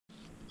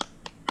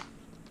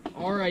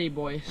Alrighty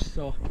boys,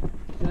 so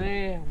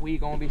today we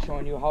gonna be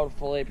showing you how to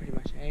fillet pretty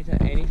much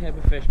any type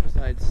of fish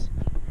besides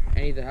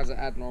any that has an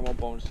abnormal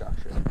bone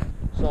structure.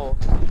 So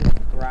just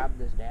grab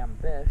this damn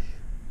fish.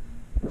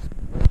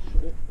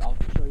 I'll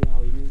show you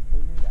how you do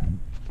that.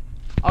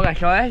 Okay,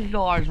 so that's the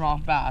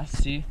largemouth bass,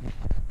 see?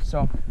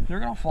 So they're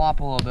gonna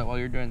flop a little bit while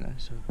you're doing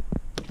this.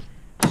 So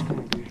just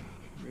gonna be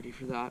ready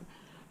for that.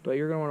 But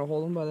you're gonna wanna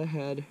hold them by the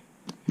head.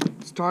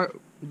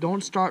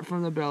 Don't start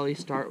from the belly,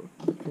 start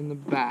from the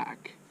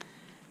back.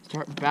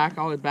 Start back,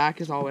 always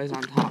back is always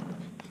on top.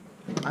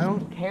 I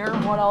don't care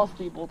what else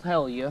people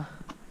tell you.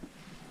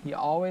 You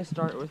always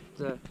start with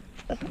the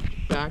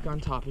back on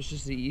top. It's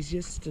just the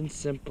easiest and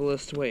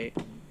simplest way.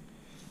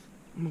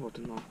 I'm about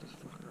to knock this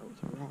fucker out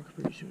with a rock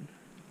pretty soon.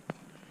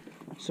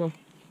 So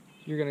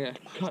you're gonna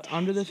cut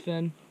under this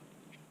fin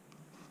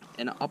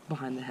and up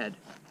behind the head.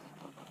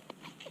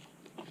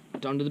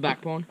 Down to the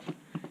backbone.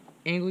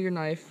 Angle your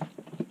knife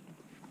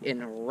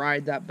and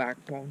ride that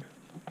backbone.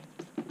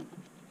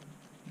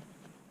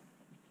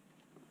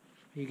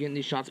 You getting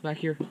these shots back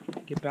here?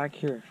 Get back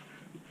here.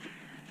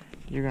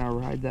 You're gonna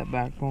ride that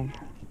backbone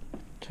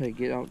till you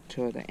get out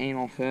to the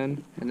anal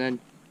fin, and then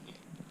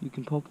you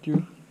can poke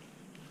through.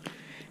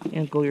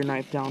 Ankle your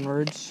knife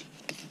downwards.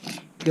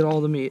 Get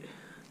all the meat.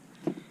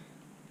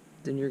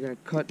 Then you're gonna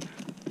cut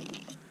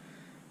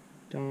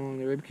down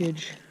the rib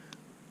cage.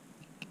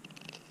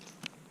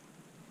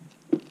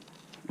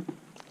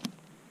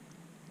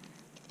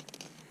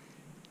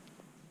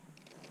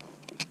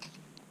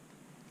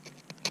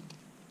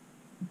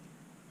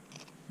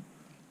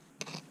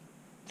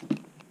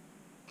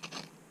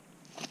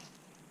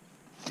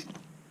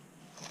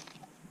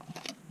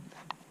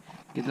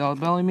 Get all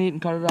the belly meat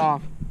and cut it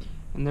off.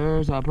 And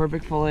there's a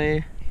perfect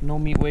fillet. No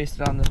meat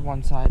wasted on this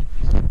one side.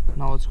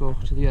 Now let's go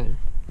to the other.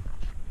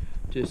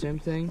 Do the same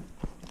thing.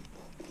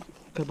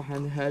 Cut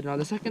behind the head. Now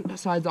the second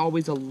side's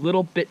always a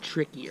little bit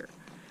trickier.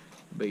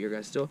 But you're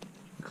gonna still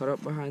cut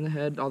up behind the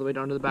head all the way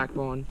down to the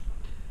backbone.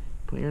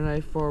 Put your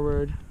knife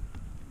forward.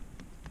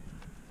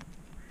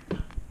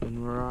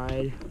 And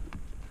ride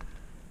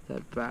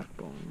that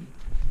backbone.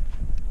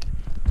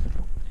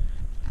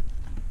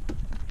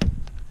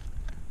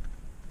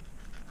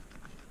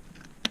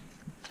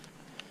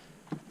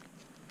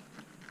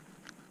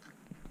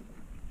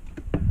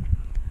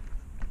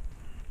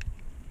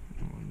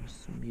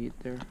 Some meat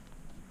there.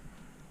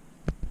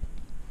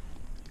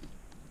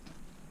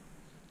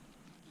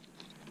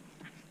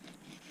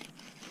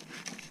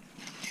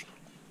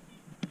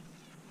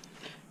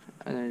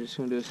 And then I'm just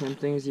going to do the same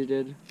thing as you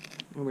did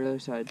over the other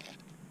side.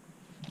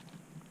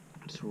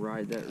 Just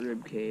ride that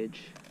rib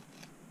cage.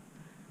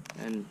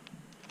 And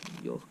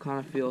you'll kind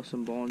of feel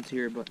some bones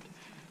here, but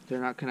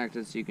they're not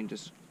connected, so you can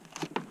just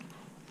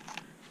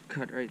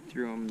cut right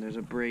through them. There's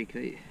a break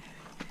that you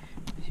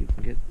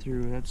can get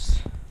through. That's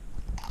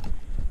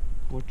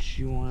what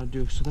you want to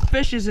do. So the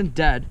fish isn't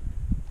dead.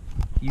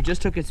 You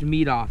just took its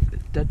meat off.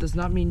 That does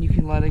not mean you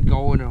can let it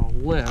go and it'll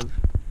live.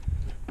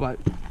 But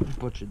I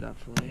butchered that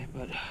fillet.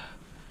 But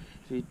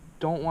if you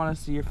don't want to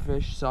see your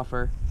fish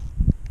suffer,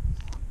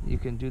 you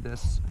can do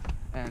this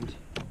and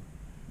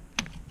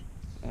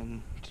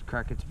just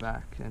crack its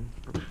back and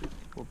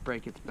we'll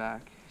break its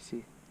back.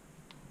 See,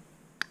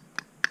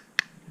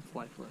 it's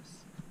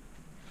lifeless.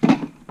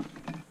 Then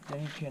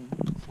you can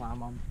slam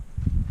them.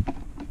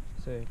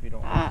 So if you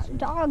don't want to see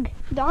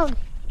dog,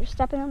 you're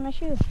stepping on my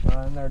shoe.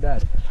 And they're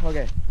dead.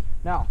 Okay,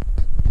 now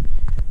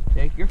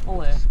take your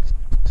fillet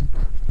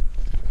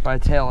by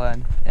the tail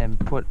end and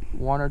put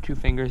 1 or 2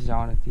 fingers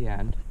down at the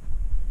end.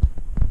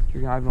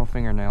 You're gonna have no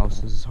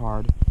fingernails, this is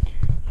hard.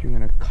 You're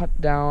gonna cut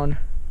down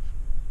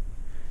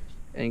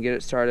and get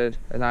it started,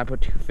 and then I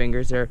put 2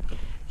 fingers there.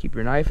 Keep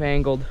your knife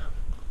angled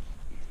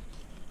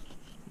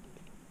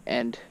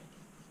and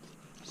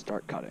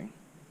start cutting.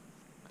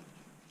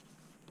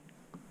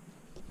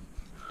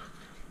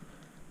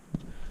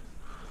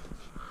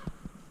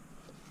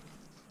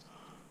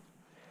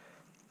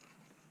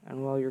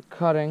 And while you're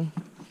cutting,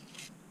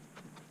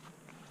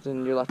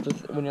 then you're left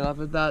with, when you're left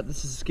with that,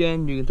 this is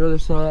skin. You can throw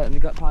this in the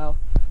gut pile.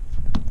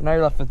 And now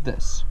you're left with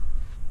this.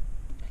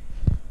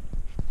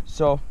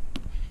 So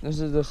this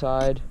is the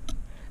side.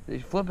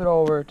 You flip it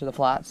over to the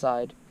flat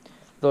side.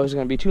 Those are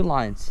going to be 2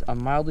 lines: a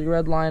mildly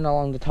red line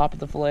along the top of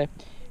the fillet,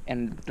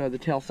 and the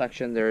tail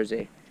section there is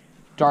a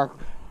dark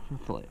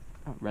fillet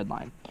red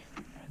line.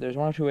 There's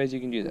 1 or 2 ways you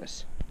can do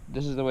this.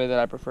 This is the way that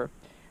I prefer.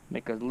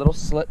 Make a little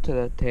slit to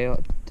the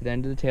tail, to the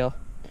end of the tail,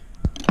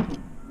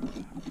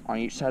 on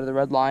each side of the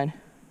red line.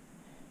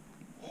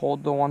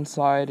 Hold the one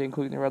side,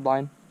 including the red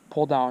line,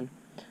 pull down.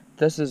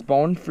 This is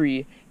bone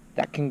free.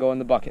 That can go in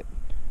the bucket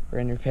or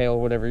in your pail,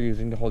 whatever you're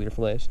using to hold your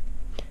fillets.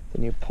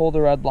 Then you pull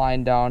the red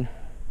line down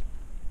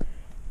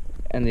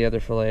and the other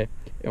fillet,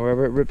 and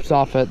wherever it rips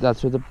off it,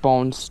 that's where the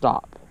bones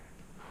stop.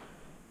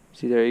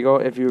 See, there you go.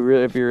 If you're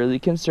really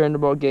concerned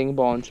about getting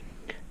bones,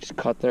 just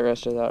cut the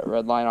rest of that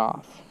red line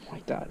off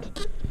like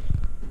that.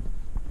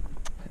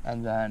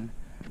 And then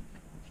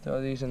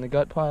throw these in the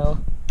gut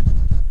pile.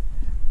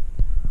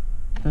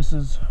 This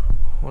is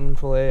 1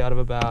 fillet out of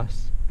a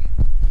bass.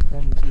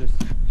 And do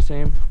the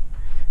same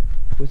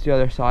with the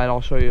other side.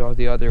 I'll show you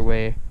the other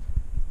way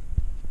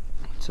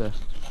to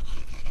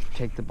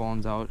take the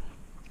bones out.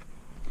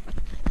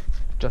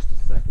 Just a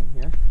second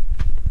here.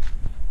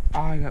 Oh,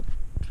 I got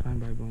fine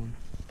by bone.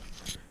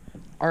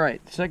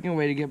 Alright, second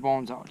way to get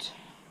bones out.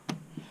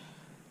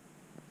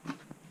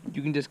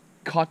 You can just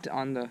cut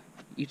on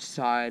each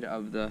side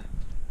of the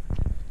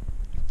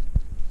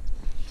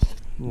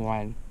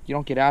line. You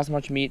don't get as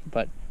much meat,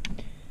 but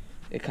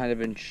it kind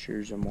of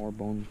ensures a more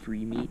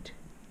bone-free meat.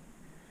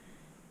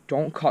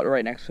 Don't cut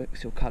right next to it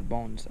because you'll cut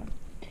bones then.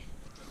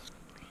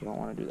 You don't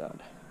want to do that.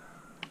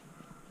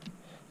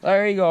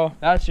 There you go.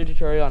 That's your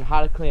tutorial on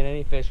how to clean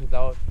any fish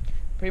without,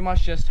 pretty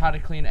much just how to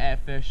clean a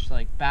fish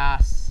like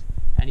bass,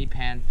 any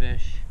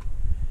panfish,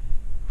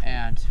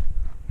 and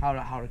how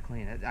to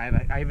clean it. I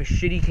have a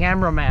shitty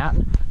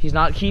cameraman. He's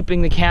not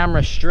keeping the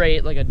camera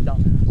straight like a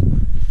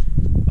dumbass.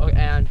 Okay,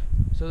 and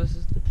so this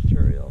is the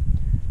tutorial.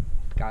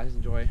 Guys,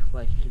 enjoy,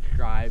 like,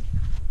 subscribe.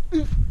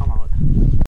 I'm out.